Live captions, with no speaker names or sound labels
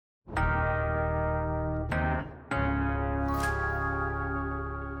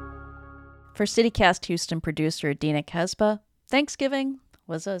For CityCast Houston producer Dina Kesba, Thanksgiving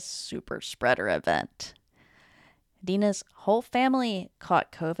was a super spreader event. Dina's whole family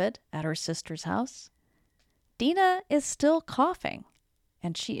caught COVID at her sister's house. Dina is still coughing,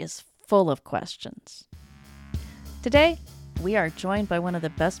 and she is full of questions. Today, we are joined by one of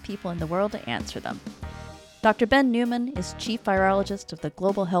the best people in the world to answer them. Dr. Ben Newman is Chief Virologist of the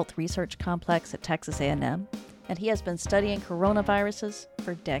Global Health Research Complex at Texas A&M, and he has been studying coronaviruses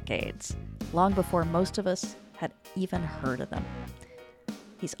for decades, long before most of us had even heard of them.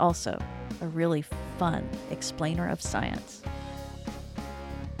 He's also a really fun explainer of science.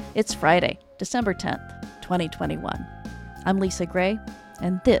 It's Friday, December 10th, 2021. I'm Lisa Gray,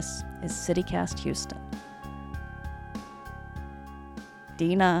 and this is CityCast Houston.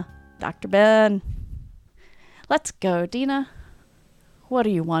 Dina, Dr. Ben. Let's go, Dina. What are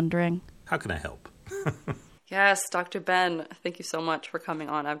you wondering? How can I help? Yes, Dr. Ben, thank you so much for coming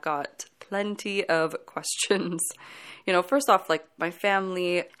on. I've got plenty of questions. First off, my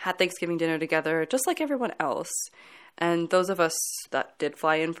family had Thanksgiving dinner together, just like everyone else. And those of us that did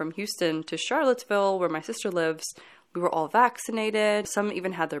fly in from Houston to Charlottesville, where my sister lives, we were all vaccinated. Some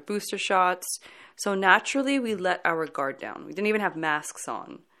even had their booster shots. So naturally, we let our guard down. We didn't even have masks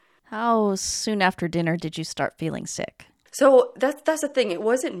on. How soon after dinner did you start feeling sick? So that's the thing. It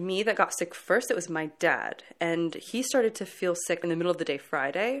wasn't me that got sick first. It was my dad. And he started to feel sick in the middle of the day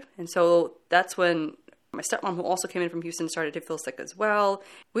Friday. And so that's when my stepmom, who also came in from Houston, started to feel sick as well.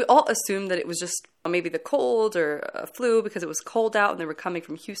 We all assumed that it was just maybe the cold or a flu because it was cold out and they were coming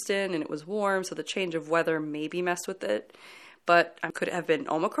from Houston and it was warm. So the change of weather maybe messed with it. But could it have been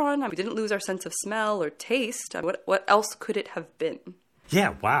Omicron? We didn't lose our sense of smell or taste. What else could it have been?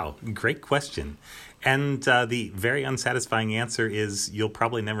 Yeah, wow. Great question. And the very unsatisfying answer is you'll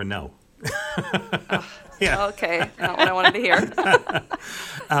probably never know. Yeah. Okay, not what I wanted to hear.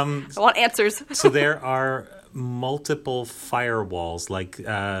 I want answers. So there are multiple firewalls,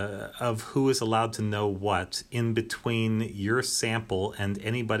 of who is allowed to know what in between your sample and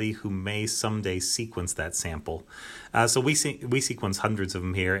anybody who may someday sequence that sample. So we sequence hundreds of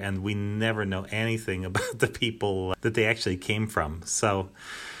them here, and we never know anything about the people that they actually came from. So,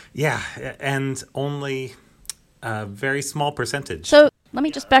 yeah, and only a very small percentage. So let me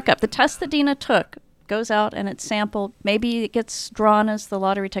just back up. The test that Dina took goes out and it's sampled. Maybe it gets drawn as the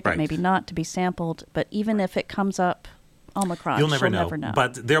lottery ticket, right. Maybe not to be sampled. But even if it comes up Omicron, you'll never she'll know.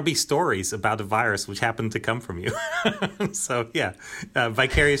 But there'll be stories about a virus which happened to come from you. So, yeah,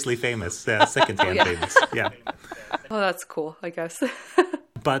 vicariously famous, secondhand famous. Yeah. Oh, that's cool, I guess.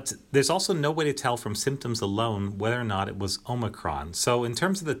 But there's also no way to tell from symptoms alone whether or not it was Omicron. So in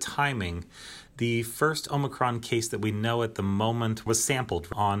terms of the timing, the first Omicron case that we know at the moment was sampled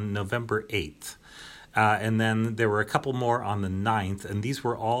on November 8th. And then there were a couple more on the 9th, and these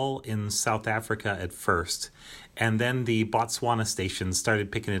were all in South Africa at first. And then the Botswana station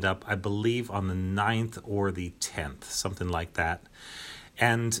started picking it up, I believe, on the 9th or the 10th, something like that.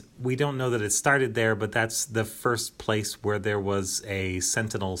 And we don't know that it started there, but that's the first place where there was a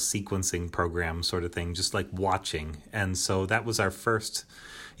sentinel sequencing program sort of thing, just like watching. And so that was our first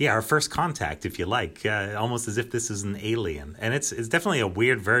contact, if you like, almost as if this is an alien. And it's definitely a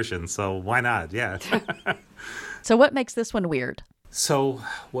weird version, so why not? Yeah. So what makes this one weird? So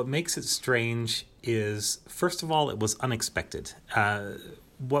what makes it strange is, first of all, it was unexpected.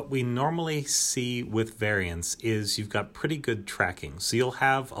 What we normally see with variants is you've got pretty good tracking. So you'll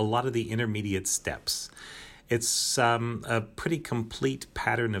have a lot of the intermediate steps. It's a pretty complete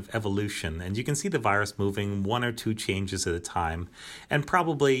pattern of evolution, and you can see the virus moving one or two changes at a time, and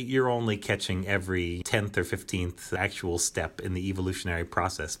probably you're only catching every 10th or 15th actual step in the evolutionary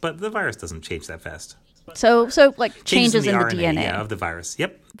process, but the virus doesn't change that fast. So changes in the RNA, DNA. yeah, of the virus.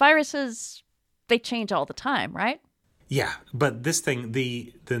 Yep. Viruses, they change all the time, right? Yeah, but this thing,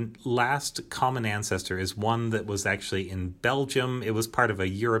 the last common ancestor is one that was actually in Belgium. It was part of a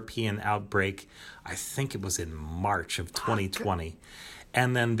European outbreak. I think it was in March of 2020.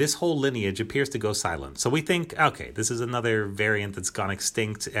 And then this whole lineage appears to go silent. So we think, okay, this is another variant that's gone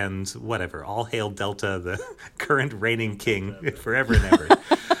extinct and whatever. All hail Delta, the current reigning king forever and ever.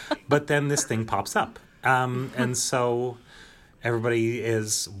 But then this thing pops up. And so everybody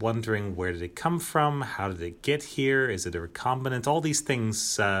is wondering, where did it come from? How did it get here? Is it a recombinant? All these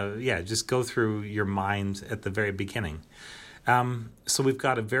things, just go through your mind at the very beginning. So we've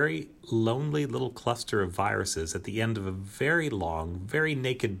got a very lonely little cluster of viruses at the end of a very long, very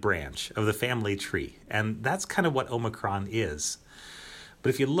naked branch of the family tree. And that's kind of what Omicron is. But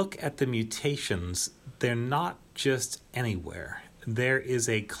if you look at the mutations, they're not just anywhere. there is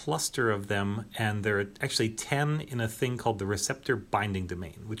a cluster of them, and there are actually 10 in a thing called the receptor binding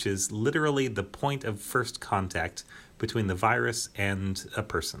domain, which is literally the point of first contact between the virus and a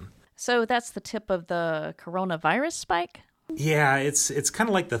person. So that's the tip of the coronavirus spike? Yeah, it's kind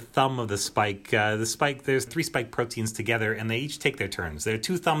of like the thumb of the spike. There's 3 spike proteins together, and they each take their turns. There are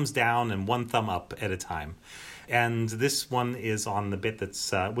 2 thumbs down and 1 thumb up at a time. And this one is on the bit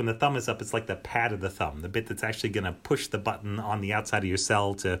that's, when the thumb is up, it's like the pad of the thumb, the bit that's actually going to push the button on the outside of your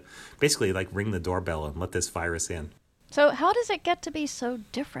cell to basically like ring the doorbell and let this virus in. So how does it get to be so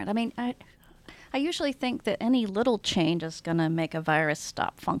different? I mean, I usually think that any little change is going to make a virus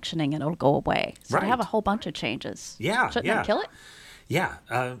stop functioning and it'll go away. So to Right. have a whole bunch of changes, shouldn't that kill it? Yeah,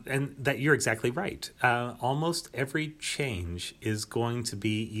 and that you're exactly right. Almost every change is going to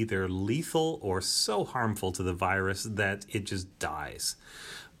be either lethal or so harmful to the virus that it just dies.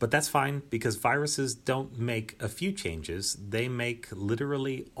 But that's fine because viruses don't make a few changes. They make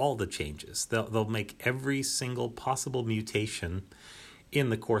literally all the changes. They'll make every single possible mutation in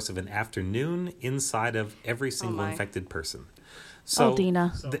the course of an afternoon inside of every single infected person. So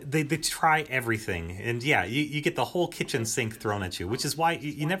Dina. they try everything. And yeah, you get the whole kitchen sink thrown at you, which is why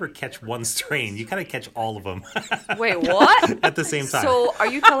you never catch one strain. You kind of catch all of them Wait, what? at the same time. So are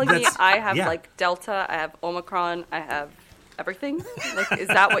you telling me That's- I have yeah. like Delta, I have Omicron, I have everything? Like, is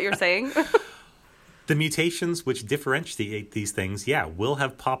that what you're saying? The mutations which differentiate these things, will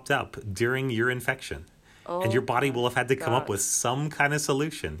have popped up during your infection. And your body will have had to come up God. with some kind of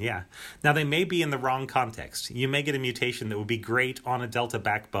solution. Yeah. Now, they may be in the wrong context. You may get a mutation that would be great on a Delta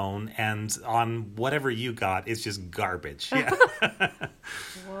backbone, and on whatever you got, it's just garbage. Yeah.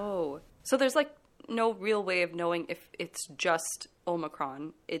 Whoa. So there's like no real way of knowing if it's just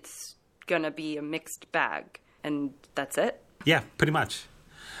Omicron. It's gonna be a mixed bag, and that's it? Yeah, pretty much.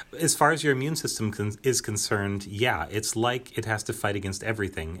 As far as your immune system is concerned, it's like it has to fight against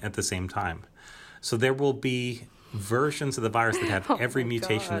everything at the same time. So there will be versions of the virus that have every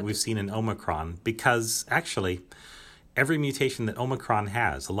mutation that God. we've seen in Omicron, because actually every mutation that Omicron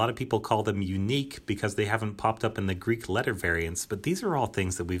has, a lot of people call them unique because they haven't popped up in the Greek letter variants, but these are all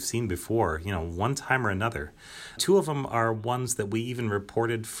things that we've seen before, one time or another. 2 of them are ones that we even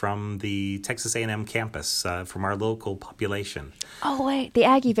reported from the Texas A&M campus, from our local population. Oh, wait, the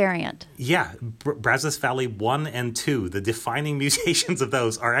Aggie variant. Yeah, Brazos Valley 1 and 2, the defining mutations of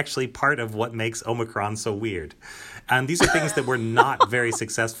those are actually part of what makes Omicron so weird. And these are things that were not very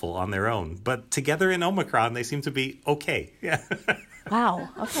successful on their own. But together in Omicron, they seem to be okay. Yeah. Wow,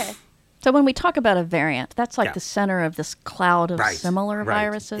 okay. So when we talk about a variant, that's like Yeah. the center of this cloud of similar right.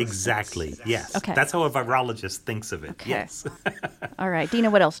 viruses? Exactly, yes. Okay. That's how a virologist thinks of it, Okay. yes. All right, Dina,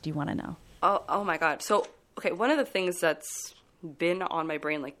 what else do you want to know? Oh my God. So, okay, one of the things that's been on my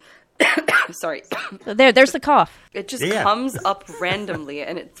brain, like, sorry, There's the cough. it just Yeah. comes up randomly,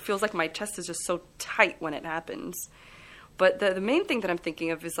 and it feels like my chest is just so tight when it happens. But the main thing that I'm thinking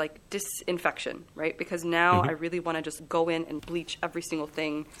of is like disinfection, right? Because now I really want to just go in and bleach every single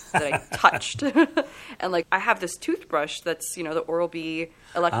thing that I touched. And like I have this toothbrush that's, the Oral-B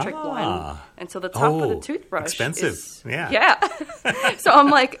electric one. And so the top of the toothbrush expensive. is... Yeah. So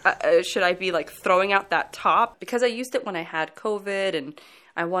I'm like, should I be like throwing out that top? Because I used it when I had COVID, and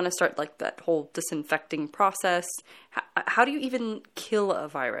I want to start like that whole disinfecting process. How do you even kill a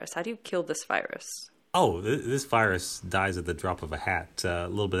virus? How do you kill this virus? Oh, this virus dies at the drop of a hat. A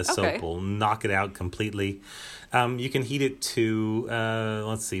little bit of soap Okay. will knock it out completely. You can heat it to,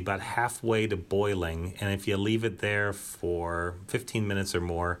 about halfway to boiling. And if you leave it there for 15 minutes or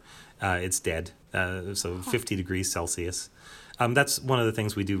more, it's dead. So 50 degrees Celsius. That's one of the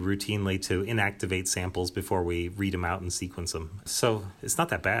things we do routinely to inactivate samples before we read them out and sequence them. So it's not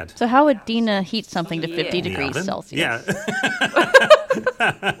that bad. So how would Dina heat something to 50 In the degrees oven? Celsius? Yeah.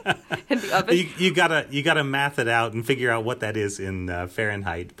 In the oven? You gotta math it out and figure out what that is in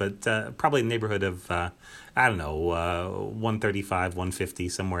Fahrenheit, but probably in the neighborhood of 135, 150,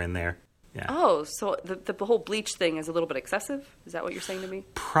 somewhere in there. Yeah. Oh, so the whole bleach thing is a little bit excessive? Is that what you're saying to me?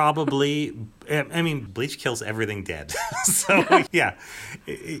 Probably. I mean, bleach kills everything dead. So yeah,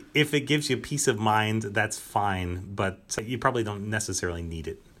 if it gives you peace of mind, that's fine, but you probably don't necessarily need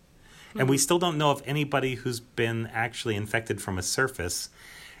it. And we still don't know of anybody who's been actually infected from a surface,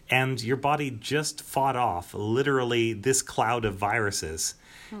 and your body just fought off literally this cloud of viruses.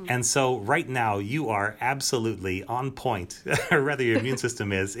 And so right now you are absolutely on point, or rather your immune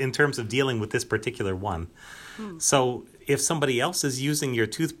system is, in terms of dealing with this particular one. So if somebody else is using your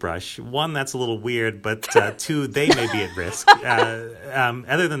toothbrush, 1, that's a little weird, but 2, they may be at risk.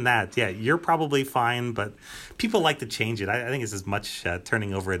 Other than that, you're probably fine, but people like to change it. I think it's as much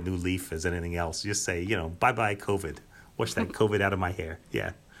turning over a new leaf as anything else. Just say, bye-bye COVID. Wash that COVID out of my hair.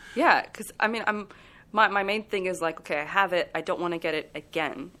 Yeah. Yeah, because I mean, my main thing is like, okay, I have it. I don't want to get it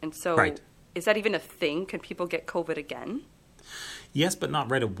again. And so Right. Is that even a thing? Can people get COVID again? Yes, but not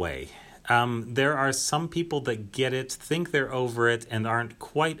right away. There are some people that get it, think they're over it, and aren't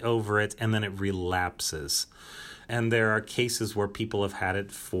quite over it, and then it relapses. And there are cases where people have had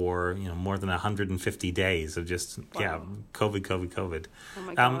it for more than 150 days of just COVID. Oh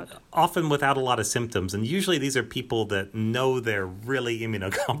my God. Often without a lot of symptoms, and usually these are people that know they're really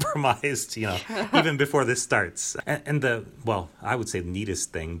immunocompromised. Even before this starts. And I would say the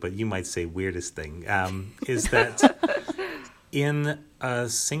neatest thing, but you might say weirdest thing, is that in a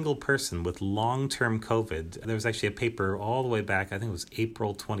single person with long-term COVID, there was actually a paper all the way back, I think it was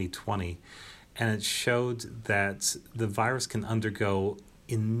April 2020. And it showed that the virus can undergo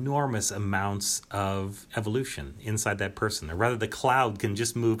enormous amounts of evolution inside that person. Or rather, the cloud can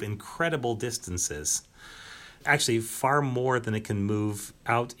just move incredible distances. Actually, far more than it can move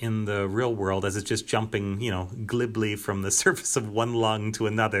out in the real world as it's just jumping, glibly from the surface of one lung to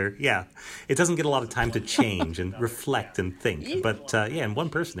another. Yeah, it doesn't get a lot of time to change and reflect and think. But in one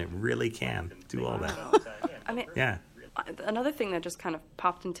person, it really can do all that. I mean, Yeah. Another thing that just kind of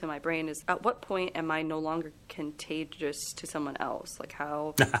popped into my brain is, at what point am I no longer contagious to someone else? Like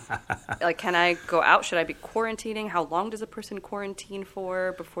how, can I go out? Should I be quarantining? How long does a person quarantine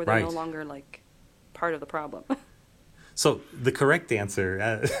for before they're no Right. longer part of the problem? So the correct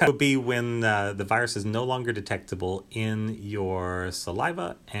answer would be when the virus is no longer detectable in your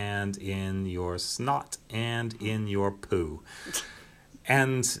saliva and in your snot and in your poo.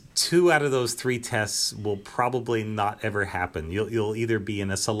 And 2 out of those 3 tests will probably not ever happen. You'll either be in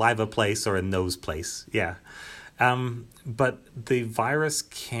a saliva place or a nose place. Yeah. But the virus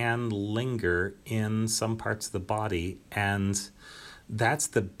can linger in some parts of the body, and that's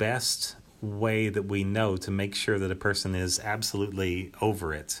the best way that we know to make sure that a person is absolutely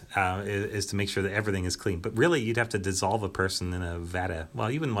over it, is to make sure that everything is clean. But really, you'd have to dissolve a person in a vat. Well,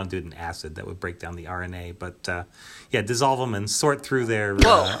 you wouldn't want to do it in acid. That would break down the RNA. But dissolve them and sort through their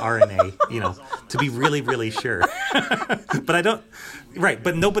RNA, to be really, really sure. But I don't... Right,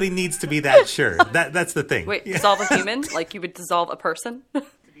 but nobody needs to be that sure. That's the thing. Wait, dissolve a human? Like you would dissolve a person?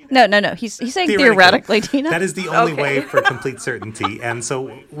 No. He's saying theoretically, Tina. That is the only Okay. way for complete certainty. And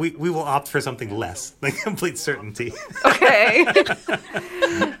so we will opt for something less than complete certainty. Okay.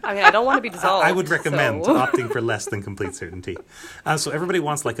 I mean, I don't want to be dissolved. I would recommend so- opting for less than complete certainty. So everybody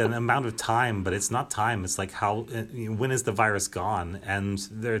wants an amount of time, but it's not time. It's how, when is the virus gone? And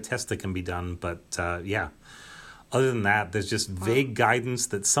there are tests that can be done, but Other than that, there's just vague guidance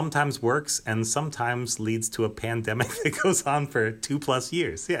that sometimes works and sometimes leads to a pandemic that goes on for 2+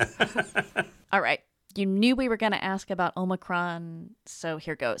 years. Yeah. All right. You knew we were going to ask about Omicron, so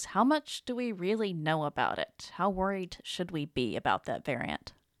here goes. How much do we really know about it? How worried should we be about that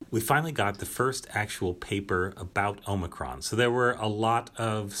variant? We finally got the first actual paper about Omicron. So there were a lot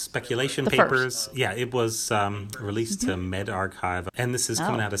of speculation papers. Yeah, it was released to medRxiv. And this is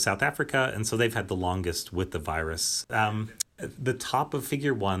coming out of South Africa. And so they've had the longest with the virus. The top of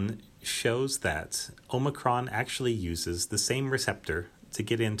figure 1 shows that Omicron actually uses the same receptor to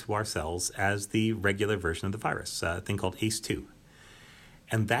get into our cells as the regular version of the virus, a thing called ACE2.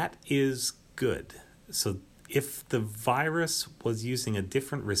 And that is good. So if the virus was using a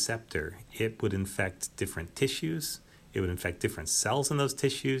different receptor, it would infect different tissues. It would infect different cells in those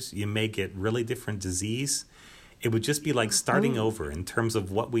tissues. You may get really different disease. It would just be like starting over in terms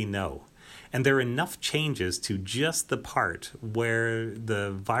of what we know. And there are enough changes to just the part where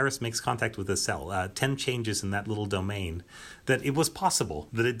the virus makes contact with the cell, 10 changes in that little domain, that it was possible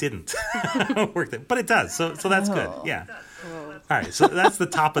that it didn't work there. But it does, so that's good, yeah. All right, so that's the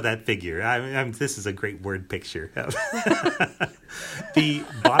top of that figure. This is a great word picture. The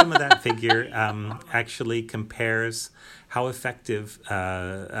bottom of that figure actually compares how effective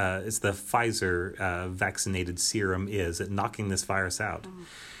is the Pfizer vaccinated serum is at knocking this virus out.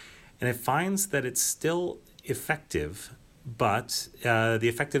 And it finds that it's still effective, but the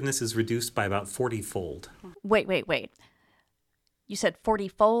effectiveness is reduced by about 40-fold. Wait. You said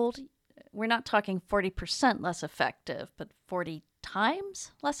 40-fold? We're not talking 40% less effective, but 40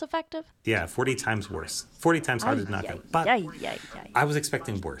 times less effective? Yeah, 40 times worse. 40 times harder to knock out. But I was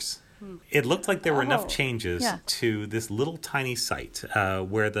expecting worse. It looked like there were enough changes to this little tiny site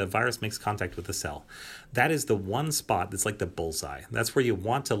where the virus makes contact with the cell. That is the one spot that's like the bullseye. That's where you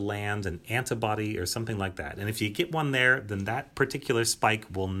want to land an antibody or something like that. And if you get one there, then that particular spike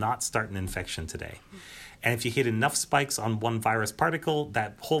will not start an infection today. And if you hit enough spikes on one virus particle,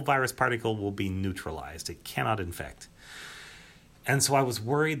 that whole virus particle will be neutralized. It cannot infect. And so I was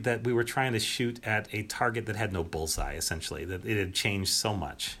worried that we were trying to shoot at a target that had no bullseye, essentially, that it had changed so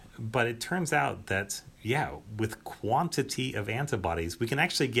much. But it turns out that, with quantity of antibodies, we can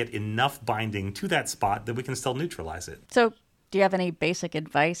actually get enough binding to that spot that we can still neutralize it. So do you have any basic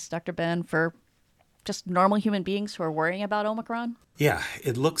advice, Dr. Ben, for just normal human beings who are worrying about Omicron? Yeah,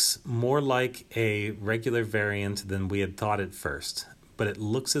 it looks more like a regular variant than we had thought at first, but it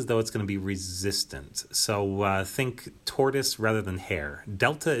looks as though it's going to be resistant. So think tortoise rather than hare.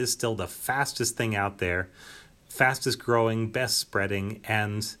 Delta is still the fastest thing out there, fastest growing, best spreading,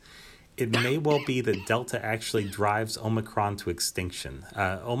 and it may well be that Delta actually drives Omicron to extinction.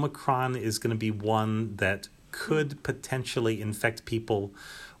 Omicron is going to be one that could potentially infect people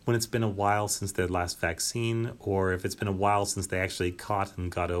when it's been a while since their last vaccine, or if it's been a while since they actually caught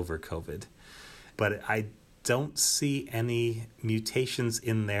and got over COVID. But I don't see any mutations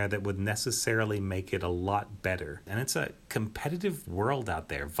in there that would necessarily make it a lot better. And it's a competitive world out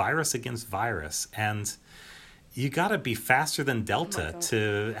there, virus against virus. And you got to be faster than Delta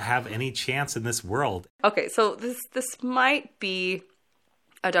to have any chance in this world. Okay, so this might be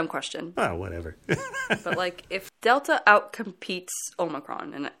a dumb question. Oh, whatever. But like, if Delta outcompetes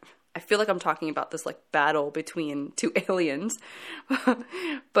Omicron, and I feel like I'm talking about this like battle between two aliens,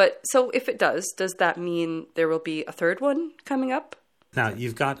 but so if it does that mean there will be a third one coming up? Now,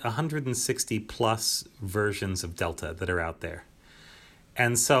 you've got 160 plus versions of Delta that are out there.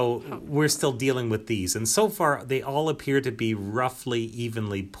 And so we're still dealing with these. And so far, they all appear to be roughly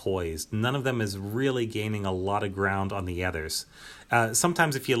evenly poised. None of them is really gaining a lot of ground on the others.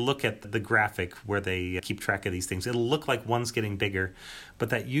 Sometimes if you look at the graphic where they keep track of these things, it'll look like one's getting bigger. But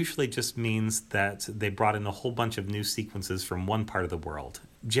that usually just means that they brought in a whole bunch of new sequences from one part of the world.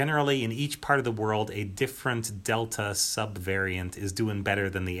 Generally, in each part of the world, a different Delta subvariant is doing better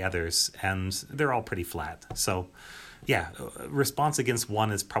than the others. And they're all pretty flat. So yeah, response against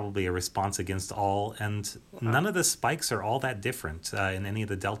one is probably a response against all, and none of the spikes are all that different in any of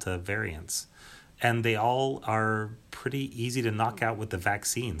the Delta variants. And they all are pretty easy to knock out with the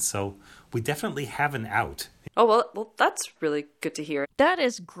vaccine, so we definitely have an out. Oh, well, that's really good to hear. That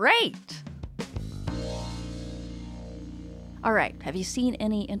is great. All right. Have you seen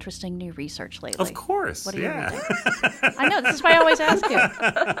any interesting new research lately? Of course. What are you reading? I know. This is why I always ask you.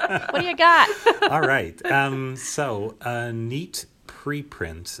 What do you got? All right. So a neat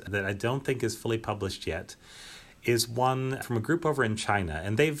preprint that I don't think is fully published yet is one from a group over in China.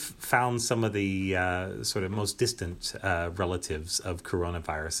 And they've found some of the sort of most distant relatives of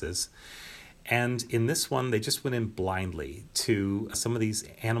coronaviruses. And in this one, they just went in blindly to some of these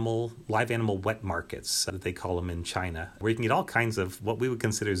live animal wet markets, that they call them in China, where you can get all kinds of what we would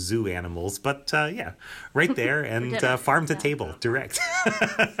consider zoo animals, but right there and farm to table, direct.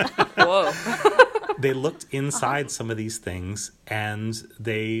 Whoa. They looked inside some of these things and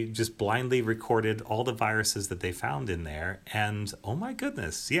they just blindly recorded all the viruses that they found in there. And oh my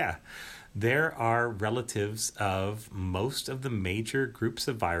goodness, there are relatives of most of the major groups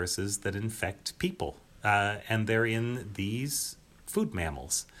of viruses that infect people. And they're in these food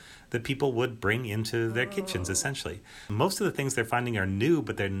mammals that people would bring into their kitchens, essentially. Most of the things they're finding are new,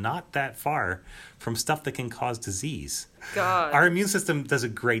 but they're not that far from stuff that can cause disease. God. Our immune system does a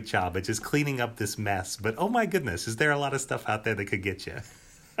great job at just cleaning up this mess. But oh my goodness, is there a lot of stuff out there that could get you?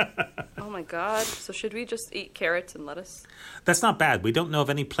 Oh my God. So should we just eat carrots and lettuce? That's not bad. We don't know of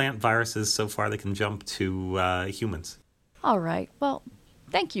any plant viruses so far that can jump to humans. All right. Well,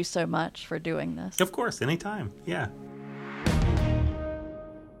 thank you so much for doing this. Of course, anytime. Yeah.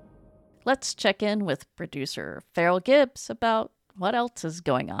 Let's check in with producer Farrell Gibbs about what else is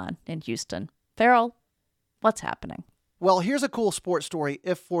going on in Houston. Farrell, what's happening? Well, here's a cool sports story,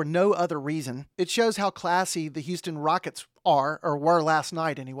 if for no other reason. It shows how classy the Houston Rockets are, or were last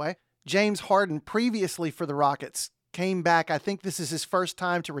night anyway. James Harden, previously for the Rockets, came back. I think this is his first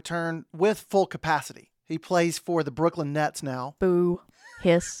time to return with full capacity. He plays for the Brooklyn Nets now. Boo.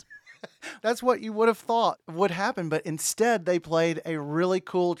 Hiss. That's what you would have thought would happen, but instead they played a really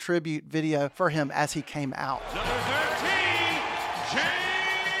cool tribute video for him as he came out. Number 13,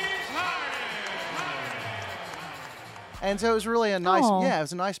 James Harden. And so it was really a nice, it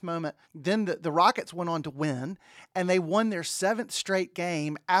was a nice moment. Then the Rockets went on to win, and they won their 7th straight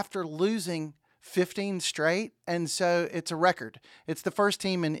game after losing 15 straight. And so it's a record. It's the first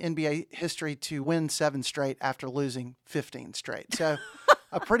team in NBA history to win 7 straight after losing 15 straight. So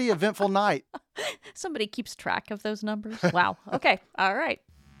a pretty eventful night. Somebody keeps track of those numbers. Wow. Okay. All right.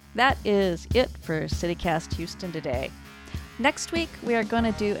 That is it for CityCast Houston today. Next week, we are going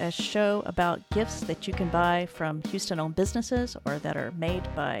to do a show about gifts that you can buy from Houston-owned businesses or that are made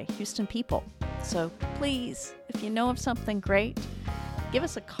by Houston people. So please, if you know of something great, give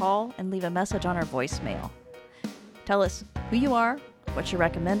us a call and leave a message on our voicemail. Tell us who you are, what you're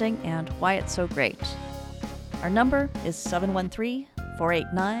recommending, and why it's so great. Our number is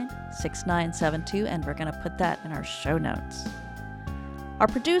 713-489-6972, and we're going to put that in our show notes. Our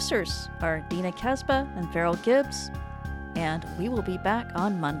producers are Dina Kesba and Farrell Gibbs, and we will be back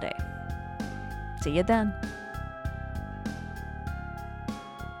on Monday. See you then.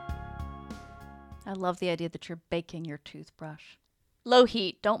 I love the idea that you're baking your toothbrush. Low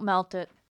heat, don't melt it.